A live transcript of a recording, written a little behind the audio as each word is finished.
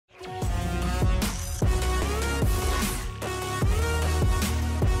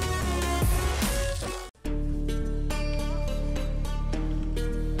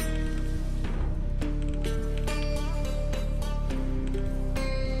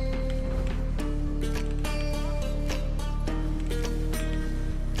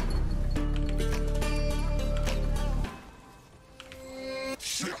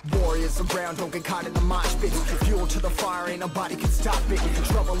the ground, don't get caught in the mosh pit. Fuel to the fire, ain't nobody can stop it.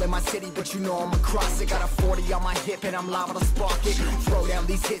 Trouble in my city, but you know I'm across it. Got a 40 on my hip and I'm liable to spark it. Throw down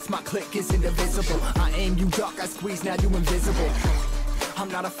these hits, my click is indivisible. I aim, you duck, I squeeze, now you invisible. I'm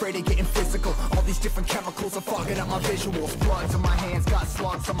not afraid of getting physical. All these different chemicals are fogging up my visuals. Bloods on my hands, got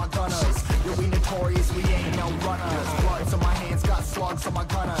slugs on my gunners. Yo, we notorious, we ain't no runners. Bloods on my hands, got slugs on my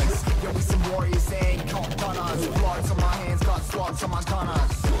gunners. Yo, we some warriors, they ain't called gunners. Bloods on my hands, got slugs on my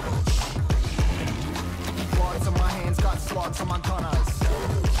gunners. Bloods on my hands, got slugs on my gunners.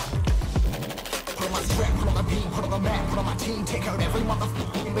 Put on my strap, put on the beam, put on the map, put on my team. Take out every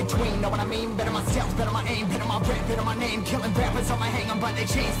motherfucker in between. Know what I mean? Better myself, better my aim, better my rap, better my name. Killing rappers on my hang, I'm by their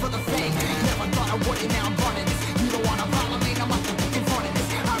chains for the fame. Never thought I would, and now I'm running this. You don't wanna follow me, I'm up in front of this.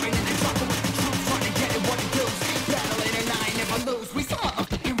 I ran in the trouble with the truth, trying to get it what it does. Battling and I ain't never lose. We some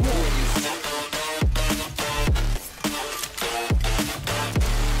motherfucking warriors.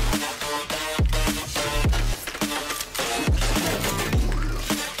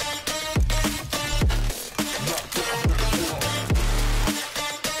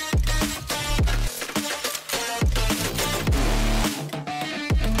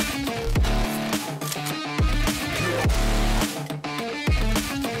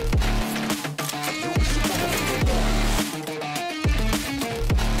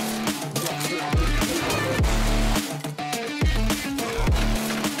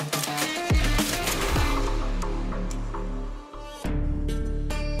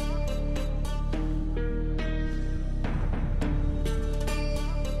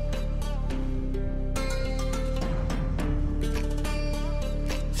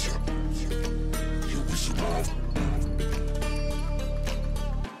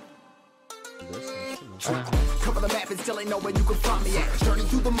 Cover the map and still ain't know where you can find me at. Journey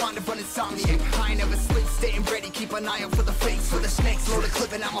through the mind of an insomniac. I ain't never sleep, staying ready, keep an eye out for the fakes. For the snakes, load a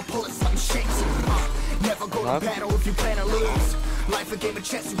clip and I'ma pull it, something shakes. Never go to battle if you plan to lose. Life a game of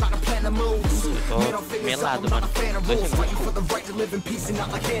chess, you gotta plan the moves. Middle fingers up, I'm not a fan of rules. Fighting for the right to live in peace and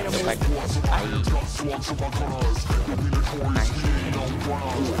not like animals.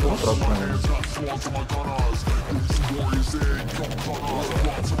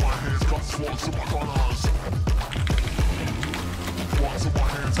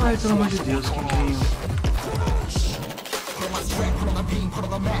 Ai, pelo amor de Deus, que bem. Put on my strap, put on the beam, put on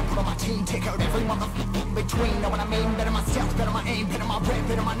the map, put on my team. Take out every motherfucker in between. Know what I mean? Better myself, better my aim, better my rap,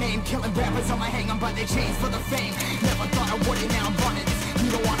 better my name. Killing rappers on my hang, I'm by their chains for the fame. Never thought I would, and now I'm running this.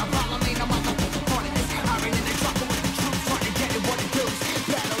 You don't wanna follow me, no motherfucker running this. I ran in the trouble with the truth, trying to get it what it does.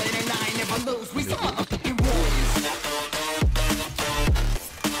 Battling and I ain't never lose. We some motherfucking warriors.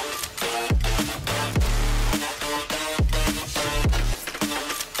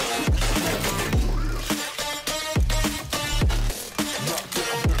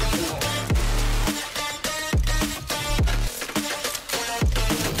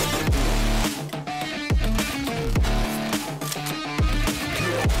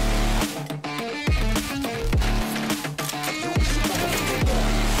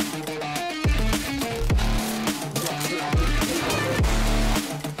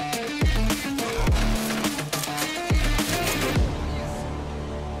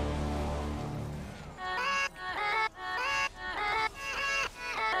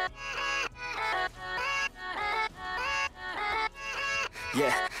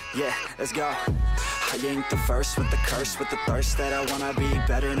 Yeah, let's go. I ain't the first with the curse, with the thirst that I wanna be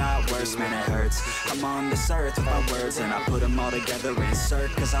better, not worse, man it hurts. I'm on this earth with my words and I put them all together,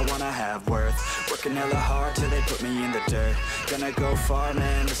 insert, cause I wanna have worth. Working hella hard till they put me in the dirt. Gonna go far,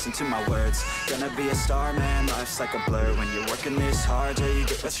 man, listen to my words. Gonna be a star, man, life's like a blur. When you're working this hard, yeah, you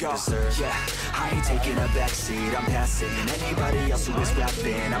get what you deserve. Yeah, I ain't taking a backseat, I'm passing anybody else who is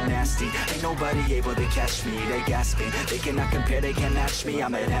rapping, I'm nasty. Ain't nobody able to catch me, they gasping. They cannot compare, they can't match me,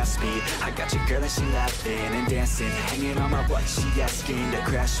 I'm at half speed. I got your girl and she laughing and dancing, hanging on my butt, she asking to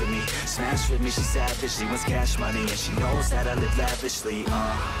crash with me. Smash with me, she savage, she wants cash money, and she knows that I live lavishly.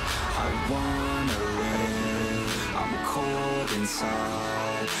 I wanna live, I'm cold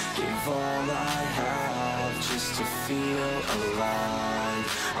inside. Give all I have just to feel alive.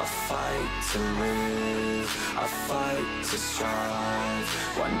 I fight to live, I fight to strive.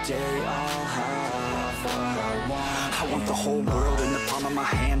 One day I'll have what I want. I want the whole world in the palm of my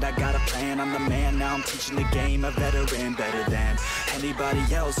hand. I got a plan, I'm the man now I'm teaching the game, a veteran, better than anybody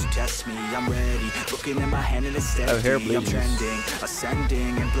else who tests me. I'm ready, looking at my hand and it's steady. I'm trending,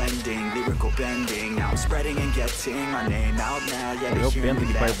 ascending and blending, lyrical bending. Now I'm spreading and getting my name out now. Yeah, they hear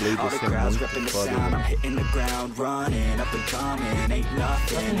me now. All the crowds repping the sound. I'm hitting the ground, running, up and coming, ain't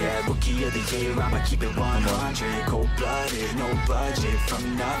nothing. Yeah, rookie of the year, I'ma keep it 100. Cold-blooded, no budget, from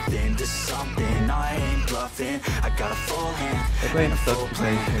nothing to something. I ain't bluffing, I got a full hand and a full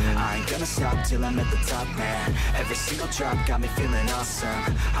plan. I ain't gonna stop till I'm at the top, man. Every single drop got me feeling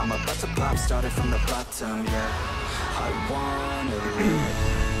awesome. I'm about to pop, started from the bottom, yeah. I wanna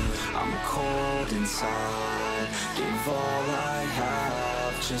live, I'm cold inside. Give all I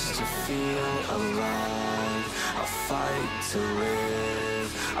have just to feel alive. I fight to live,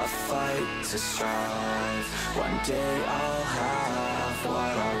 I fight to strive. One day I'll have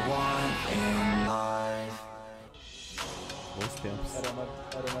what I want in life. Bons tempos.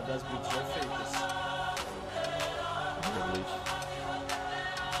 Era uma das builds já feitas.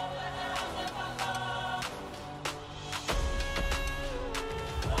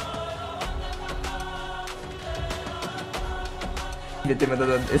 Devia ter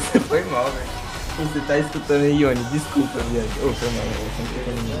mandado esse, foi mal, velho. Você tá escutando aí, Ione, desculpa, viado. Ô, foi mal, velho.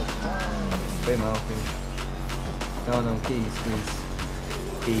 Foi mal, foi. Não, que isso.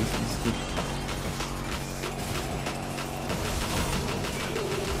 Que isso, desculpa.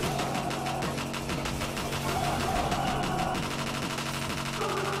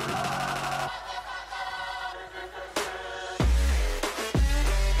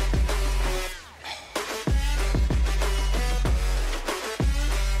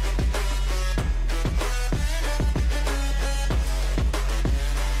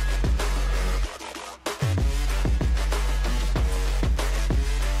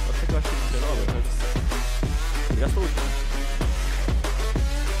 Gastou o último.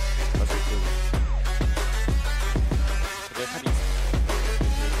 Com certeza. Cadê a carinha?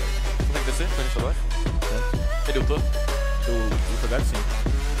 Consegue descer? Tá indo pra baixo? É. Ele ultou? O jogar sim.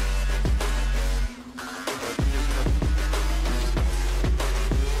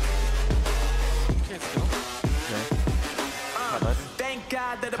 Quem é esse aqui não?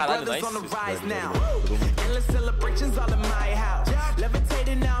 Caralho, nice. Endless celebrations all in my house.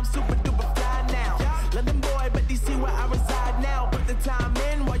 Levitating now, I'm super duper fly now. London boy, but DC where I reside now. Put the time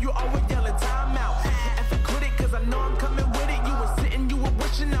in while you always yelling time out. If I quit it, cause I know I'm coming with it. You were sitting, you were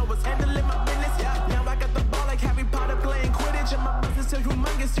wishing I was handling my business. Now I got the ball like Harry Potter playing Quidditch. And my business so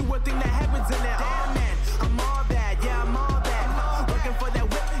humongous, you would think that happens in it. Damn man, I'm all that, yeah, I'm all that. Working for that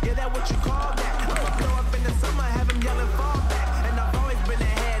whip, yeah, that what you call that. Blow up in the summer, have him yelling fall back. And I've always been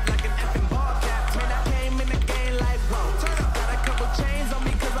ahead like an effing ball cap. Man, I came in the game like, whoa. Got a couple chains on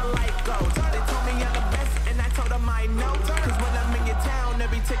me cause I like gold. They told me I'm the best and I told them I know. Cause when I'm in your town,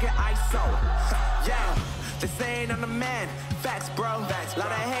 every ticket I sold. Yeah, they saying I'm the man. Facts, bro. Facts,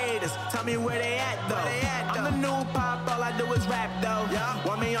 lot of haters. Tell me where they at though. I'm the new pop, all I do is rap though.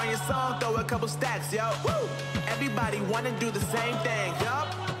 Want me on your song, throw a couple stacks, yo. Woo! Everybody wanna do the same thing. Yup,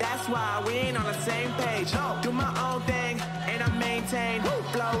 that's why we ain't on the same page. No, do my own thing and I maintain.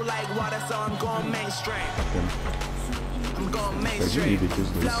 Flow like water, so I'm going mainstream. I'm going mainstream.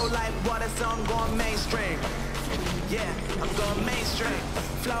 Flow like water, so I'm going mainstream. Yeah, I'm going mainstream.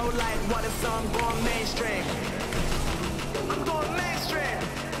 Flow like water, so I'm going mainstream. I'm going mainstream.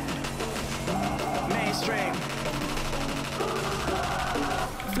 Mainstream.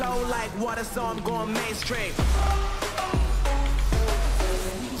 Flow like water, so I'm going mainstream.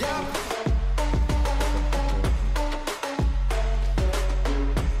 Yeah.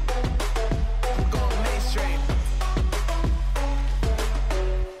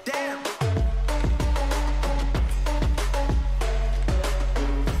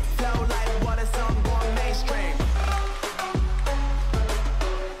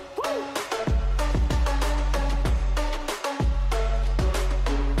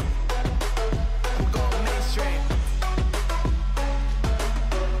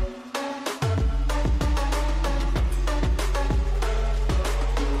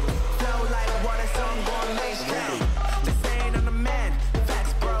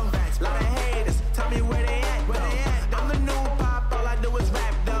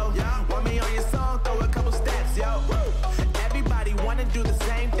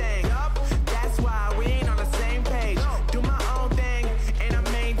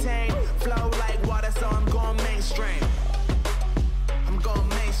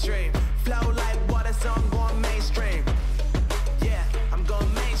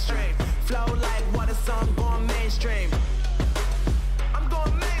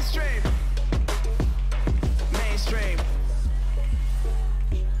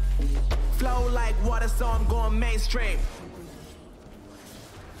 flow like water, so I'm going mainstream.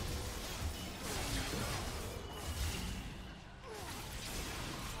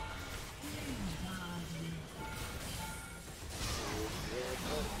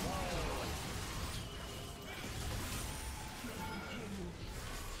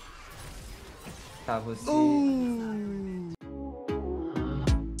 Tá, você